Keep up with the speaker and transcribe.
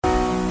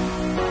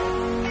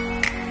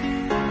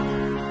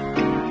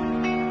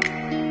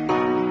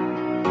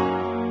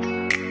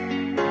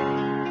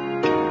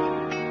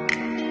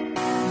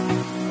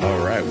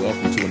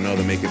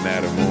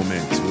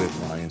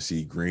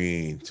R.C.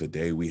 Green.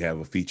 Today we have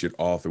a featured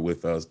author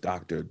with us,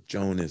 Dr.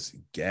 Jonas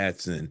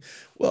Gadsden.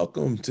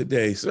 Welcome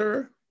today,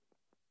 sir.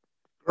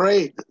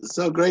 Great.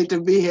 So great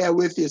to be here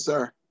with you,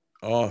 sir.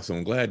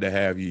 Awesome. Glad to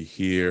have you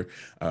here.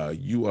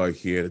 You are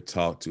here to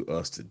talk to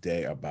us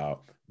today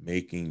about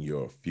making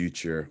your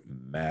future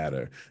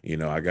matter. You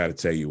know, I got to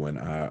tell you, when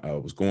I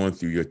was going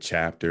through your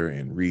chapter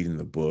and reading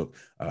the book,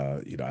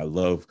 I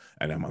love,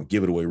 and I'm going to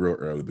give it away real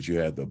early, but you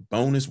had the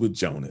bonus with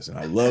Jonas, and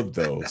I love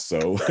those.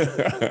 So,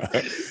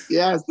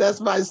 Yes,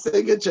 that's my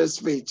signature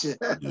speech.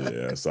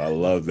 yeah, so I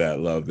love that.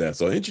 Love that.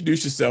 So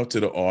introduce yourself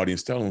to the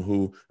audience. Tell them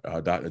who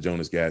Dr.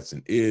 Jonas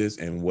Gadsden is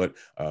and what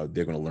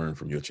they're going to learn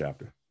from your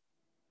chapter.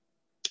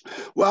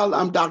 Well,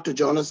 I'm Dr.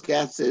 Jonas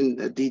Gadsden,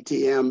 a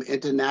DTM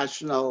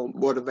international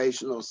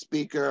motivational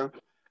speaker,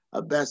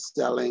 a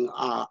best-selling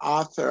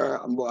author,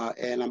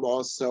 and I'm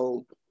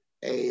also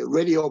a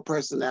radio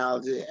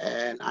personality,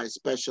 and I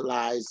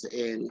specialize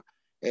in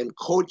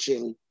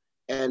coaching.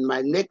 And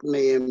my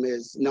nickname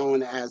is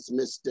known as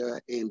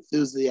Mr.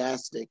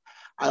 Enthusiastic.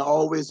 I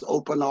always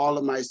open all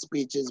of my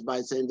speeches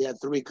by saying there are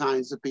three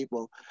kinds of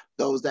people: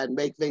 those that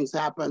make things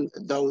happen,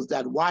 those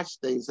that watch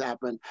things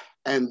happen,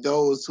 and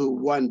those who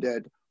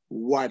wondered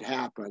what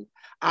happened.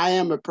 I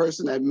am a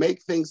person that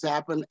make things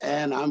happen,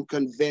 and I'm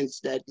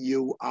convinced that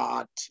you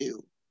are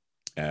too.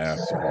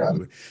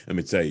 Absolutely. Let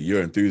me tell you,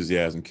 your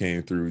enthusiasm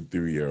came through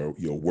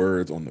your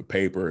words on the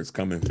paper. It's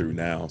coming through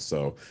now.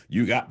 So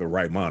you got the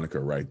right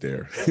moniker right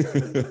there.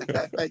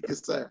 Thank you,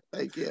 sir.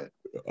 Thank you.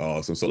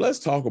 Awesome. So let's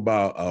talk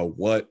about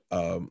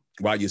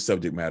why your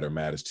subject matter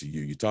matters to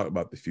you. You talk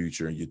about the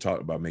future and you talk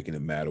about making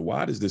it matter.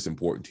 Why is this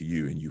important to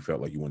you? And you felt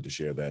like you wanted to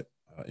share that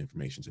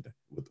information today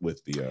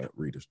with the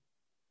readers.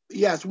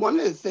 Yes, one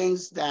of the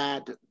things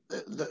that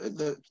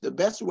the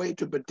best way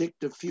to predict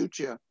the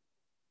future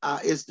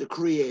is to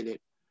create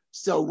it.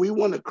 So we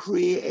want to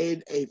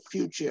create a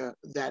future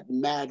that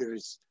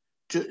matters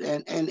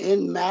and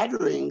in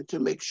mattering, to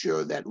make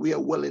sure that we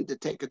are willing to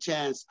take a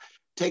chance,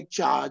 take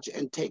charge,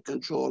 and take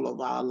control of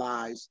our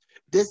lives.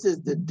 This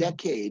is the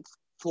decade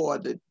for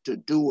the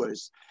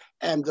doers.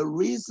 And the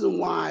reason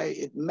why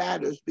it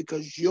matters,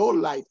 because your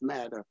life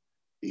matter.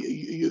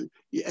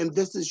 And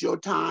this is your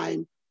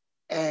time,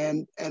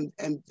 and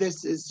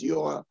this is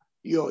your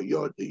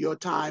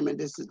time, and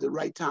this is the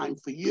right time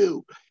for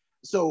you.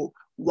 So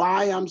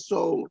why I'm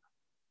so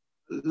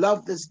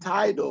love this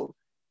title,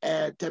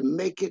 to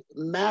make it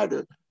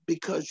matter,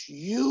 because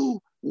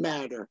you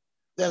matter.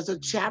 There's a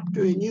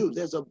chapter in you,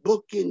 there's a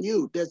book in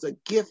you, there's a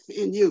gift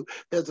in you,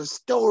 there's a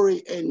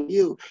story in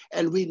you,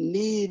 and we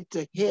need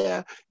to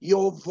hear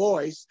your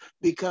voice,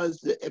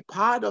 because a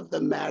part of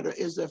the matter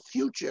is a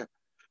future.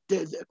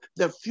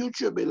 The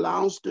future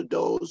belongs to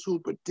those who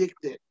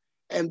predict it.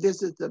 And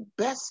this is the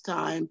best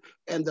time,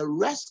 and the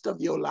rest of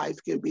your life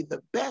can be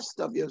the best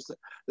of your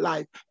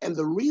life. And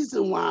the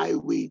reason why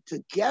we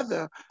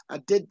together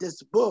did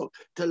this book,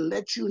 to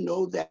let you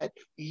know that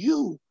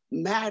you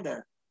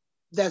matter.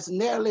 There's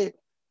nearly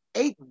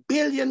 8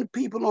 billion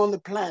people on the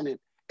planet,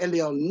 and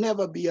there'll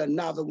never be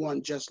another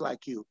one just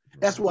like you.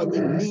 That's why we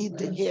need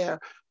to hear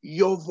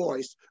your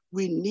voice.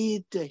 We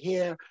need to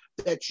hear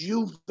that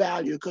you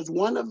value, because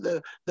one of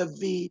the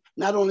V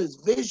not only is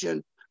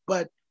vision,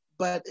 but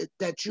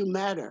that you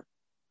matter,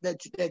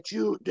 that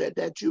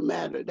you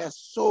matter.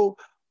 That's so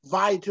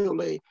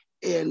vitally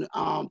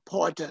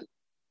important.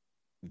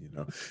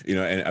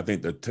 And I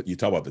think that you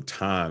talk about the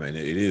time, and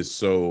it is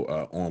so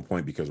on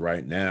point, because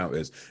right now,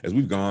 as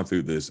we've gone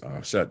through this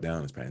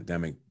shutdown, this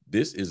pandemic,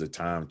 this is a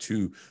time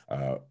to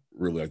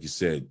really, like you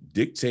said,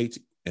 dictate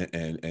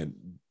and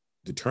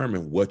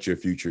determine what your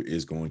future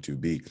is going to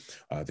be.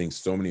 I think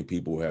so many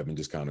people have been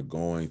just kind of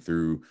going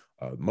through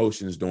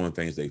motions, doing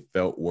things they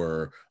felt they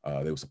were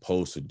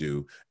supposed to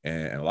do.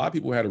 And a lot of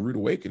people had a rude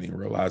awakening,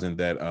 realizing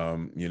that,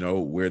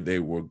 where they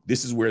were,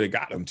 this is where they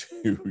got them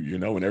to,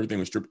 when everything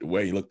was stripped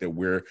away, you looked at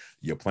where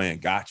your plan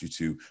got you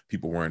to,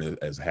 people weren't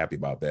as happy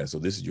about that. So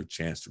this is your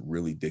chance to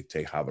really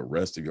dictate how the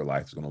rest of your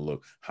life is going to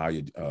look, how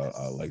your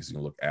legacy is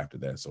going to look after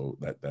that. So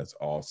that's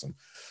awesome.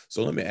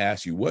 So let me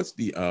ask you, what's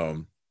the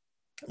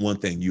one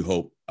thing you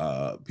hope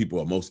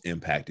people are most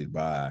impacted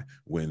by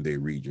when they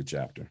read your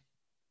chapter?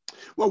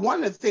 Well,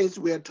 one of the things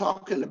we're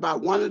talking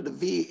about, one of the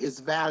V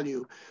is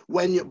value.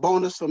 When your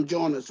bonus from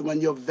Jonas,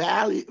 when your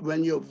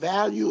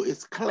value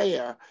is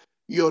clear,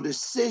 your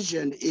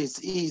decision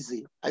is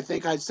easy. I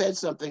think I said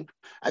something.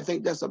 I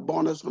think that's a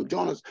bonus from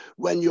Jonas.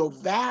 When your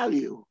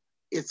value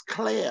is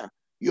clear,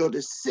 your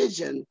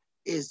decision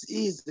is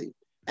easy.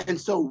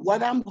 And so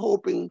what I'm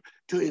hoping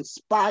to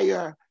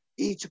inspire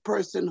each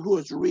person who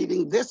is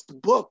reading this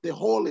book, the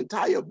whole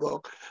entire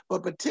book,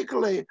 but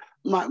particularly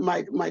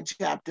my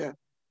chapter,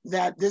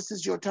 that this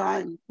is your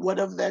time,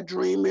 whatever that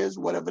dream is,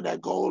 whatever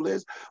that goal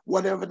is,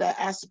 whatever that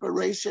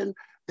aspiration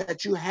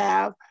that you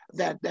have,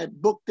 that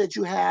book that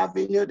you have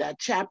in you, that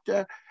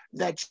chapter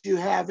that you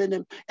have in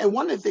it. And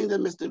one of the things that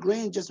Mr.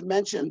 Green just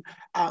mentioned,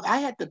 I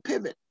had to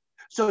pivot.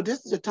 So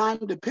this is the time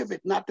to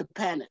pivot, not to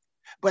panic.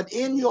 But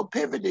in your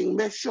pivoting,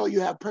 make sure you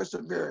have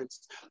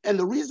perseverance. And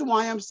the reason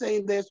why I'm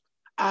saying this,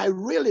 I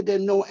really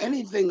didn't know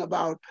anything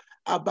about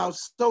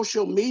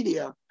social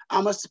media.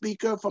 I'm a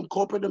speaker from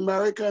corporate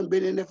America and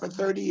been in it for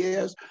 30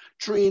 years,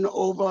 trained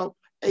over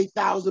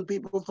 8,000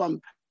 people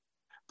from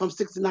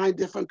 69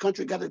 different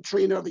countries, got a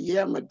trainer of the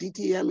year, I'm a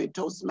DTM and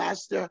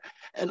Toastmaster,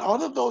 and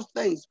all of those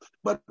things.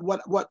 But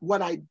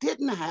what I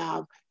didn't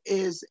have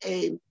is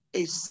a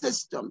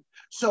system.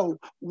 So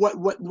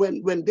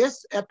when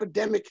this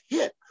epidemic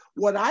hit,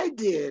 what I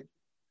did,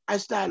 I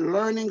started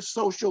learning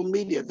social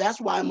media. That's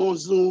why I'm on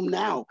Zoom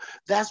now.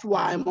 That's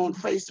why I'm on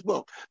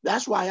Facebook.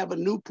 That's why I have a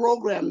new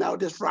program now.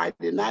 This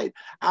Friday night,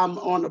 I'm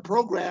on a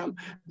program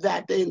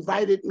that they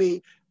invited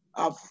me,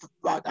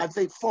 I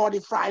think 40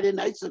 Friday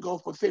nights ago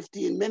for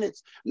 15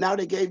 minutes. Now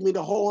they gave me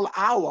the whole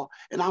hour,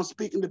 and I'm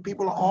speaking to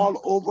people all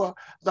over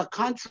the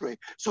country.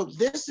 So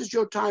this is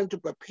your time to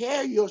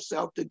prepare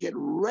yourself to get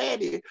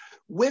ready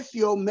with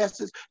your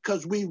message,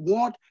 because we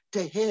want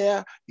to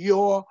hear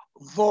your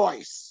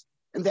voice.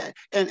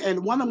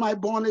 And one of my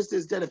bonuses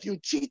is that if you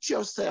cheat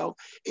yourself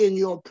in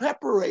your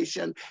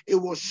preparation, it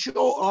will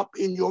show up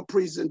in your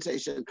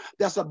presentation.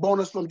 That's a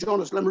bonus from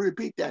Jonas. Let me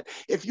repeat that.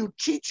 If you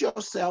cheat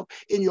yourself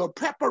in your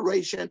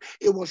preparation,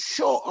 it will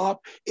show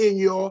up in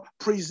your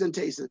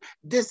presentation.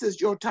 This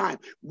is your time.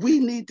 We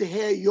need to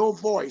hear your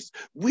voice.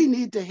 We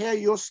need to hear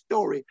your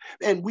story.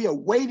 And we are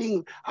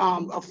waiting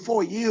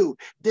for you.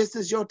 This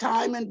is your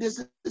time and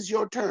this is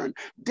your turn.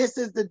 This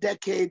is the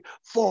decade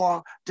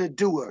for the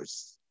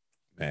doers.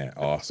 Man,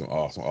 awesome,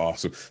 awesome,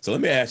 awesome. So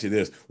let me ask you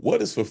this. What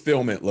does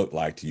fulfillment look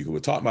like to you? We're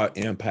talking about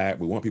impact.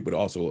 We want people to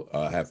also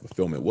have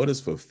fulfillment. What does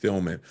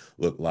fulfillment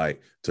look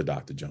like to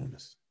Dr.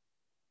 Jonas?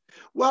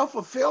 Well,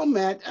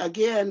 fulfillment,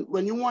 again,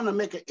 when you want to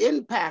make an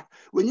impact,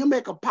 when you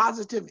make a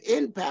positive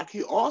impact,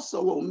 you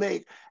also will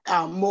make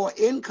more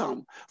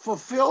income.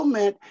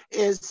 Fulfillment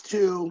is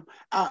to,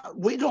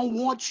 we don't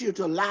want you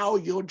to allow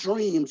your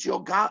dreams,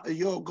 your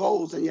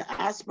goals and your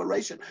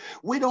aspiration.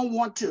 We don't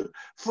want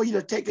for you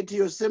to take it to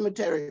your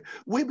cemetery.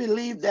 We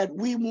believe that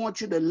we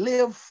want you to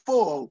live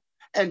full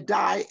and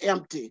die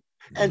empty.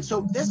 And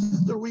so this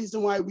is the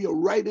reason why we are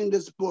writing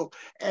this book,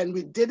 and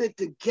we did it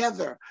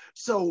together.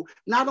 So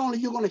not only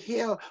you're going to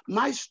hear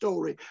my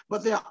story,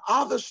 but there are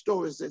other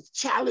stories that's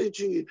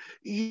challenging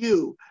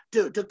you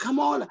to come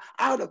on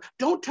out of,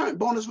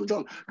 bonus from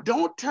John,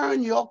 don't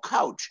turn your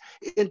couch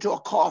into a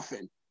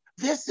coffin.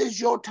 This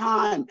is your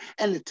time,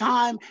 and the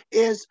time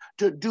is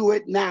to do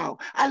it now.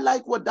 I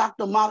like what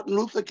Dr. Martin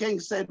Luther King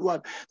said,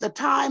 the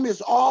time is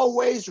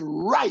always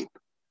ripe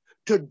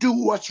to do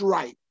what's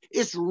right.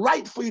 It's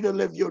right for you to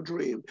live your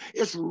dream.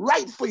 It's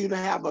right for you to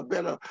have a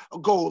better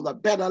goal, a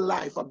better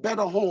life, a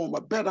better home, a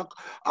better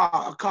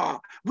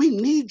car. We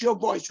need your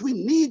voice. We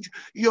need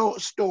your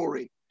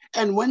story.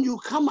 And when you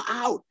come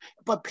out,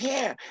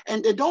 prepare,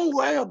 and don't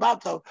worry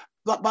about the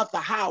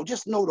how,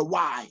 just know the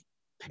why.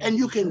 And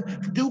you can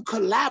do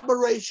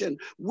collaboration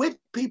with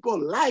people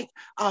like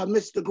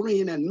Mr.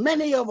 Green and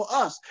many of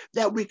us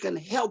that we can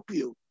help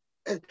you.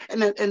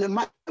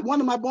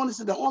 One of my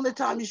bonuses, the only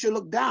time you should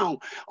look down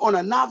on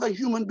another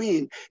human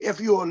being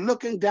if you are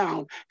looking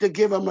down to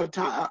give them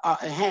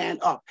a hand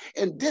up.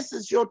 And this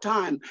is your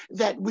time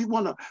that we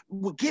want to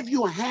give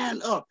you a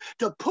hand up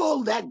to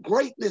pull that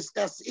greatness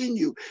that's in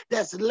you,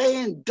 that's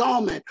laying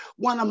dormant.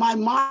 One of my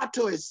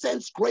mottos is,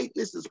 since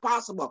greatness is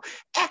possible,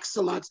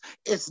 excellence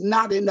is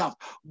not enough.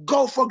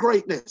 Go for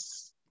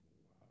greatness.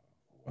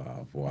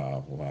 Wow,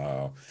 wow,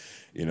 wow.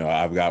 You know,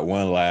 I've got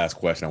one last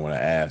question I want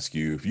to ask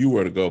you. If you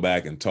were to go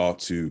back and talk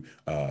to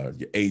your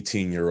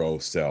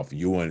 18-year-old self,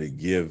 you wanted to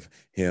give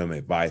him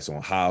advice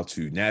on how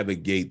to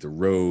navigate the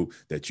road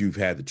that you've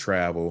had to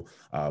travel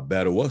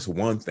better, what's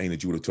one thing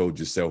that you would have told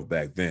yourself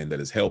back then that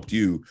has helped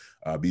you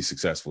be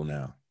successful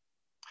now?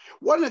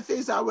 One of the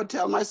things I would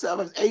tell myself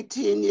as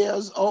 18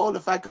 years old,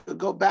 if I could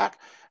go back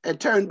and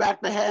turn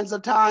back the hands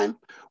of time,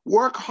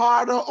 work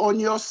harder on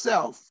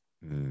yourself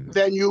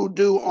than you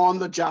do on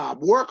the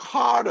job. Work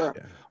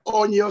harder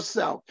on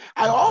yourself.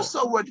 I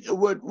also would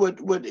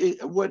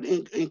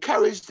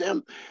encourage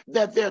them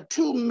that there are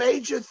two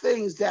major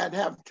things that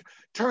have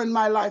turned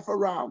my life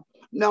around.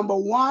 Number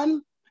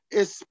one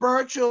is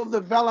spiritual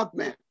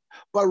development,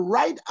 but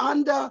right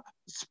under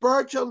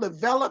spiritual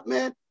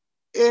development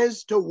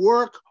is to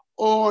work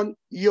on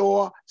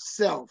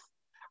yourself.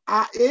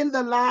 In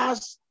the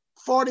last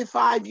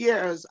 45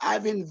 years,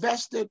 I've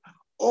invested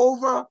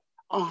over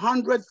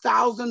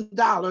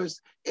 $100,000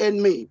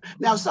 in me.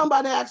 Now,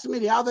 somebody asked me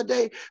the other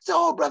day, so,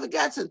 oh, Brother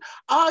Gadsden,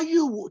 are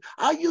you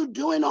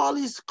doing all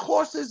these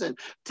courses and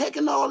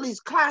taking all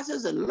these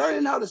classes and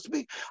learning how to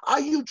speak?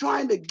 Are you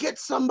trying to get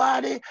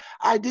somebody?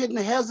 I didn't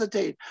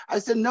hesitate. I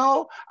said,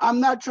 no, I'm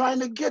not trying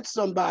to get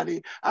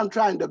somebody. I'm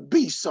trying to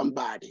be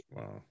somebody.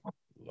 Wow,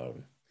 love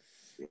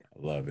it. I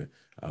love it.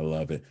 I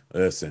love it.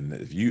 Listen,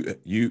 if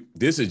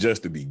this is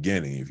just the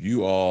beginning. If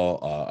you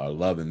all are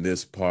loving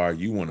this part,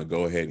 you want to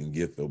go ahead and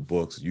get the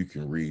books. You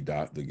can read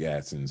Dr.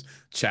 Gadsden's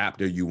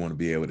chapter. You want to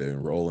be able to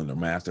enroll in the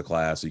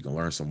masterclass so you can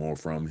learn some more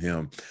from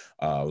him.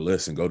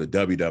 Listen, go to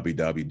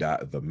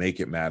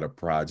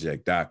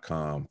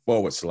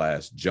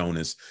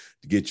www.themakeitmatterproject.com/Jonas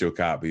to get your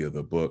copy of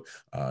the book.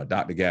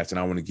 Dr. Gadsden,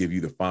 I want to give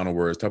you the final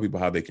words. Tell people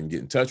how they can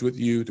get in touch with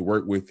you, to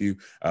work with you,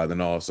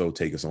 then also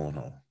take us on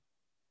home.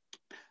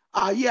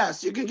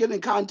 Yes, you can get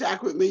in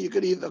contact with me. You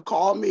can either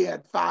call me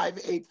at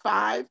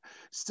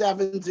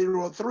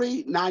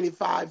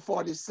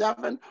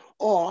 585-703-9547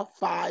 or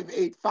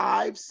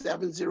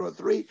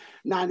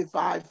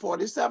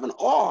 585-703-9547,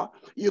 or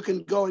you can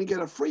go and get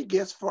a free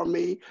gift from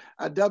me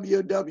at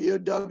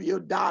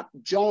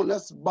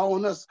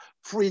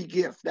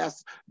www.jonasbonusfreegift.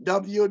 That's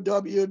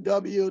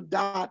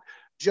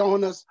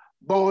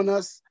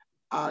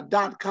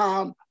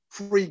www.jonasbonus.com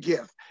free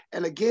gift.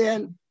 And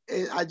again,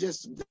 I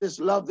just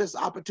love this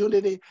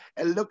opportunity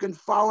and looking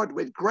forward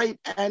with great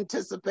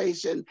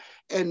anticipation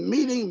and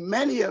meeting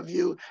many of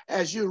you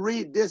as you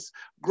read this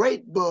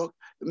great book,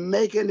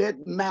 Making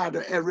It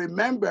Matter. And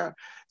remember,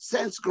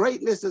 since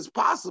greatness is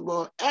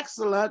possible,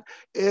 excellent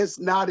is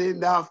not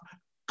enough.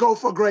 Go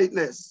for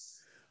greatness.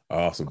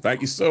 Awesome.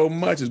 Thank you so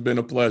much. It's been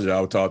a pleasure.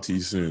 I'll talk to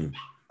you soon.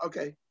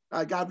 Okay.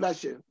 God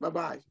bless you.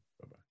 Bye-bye.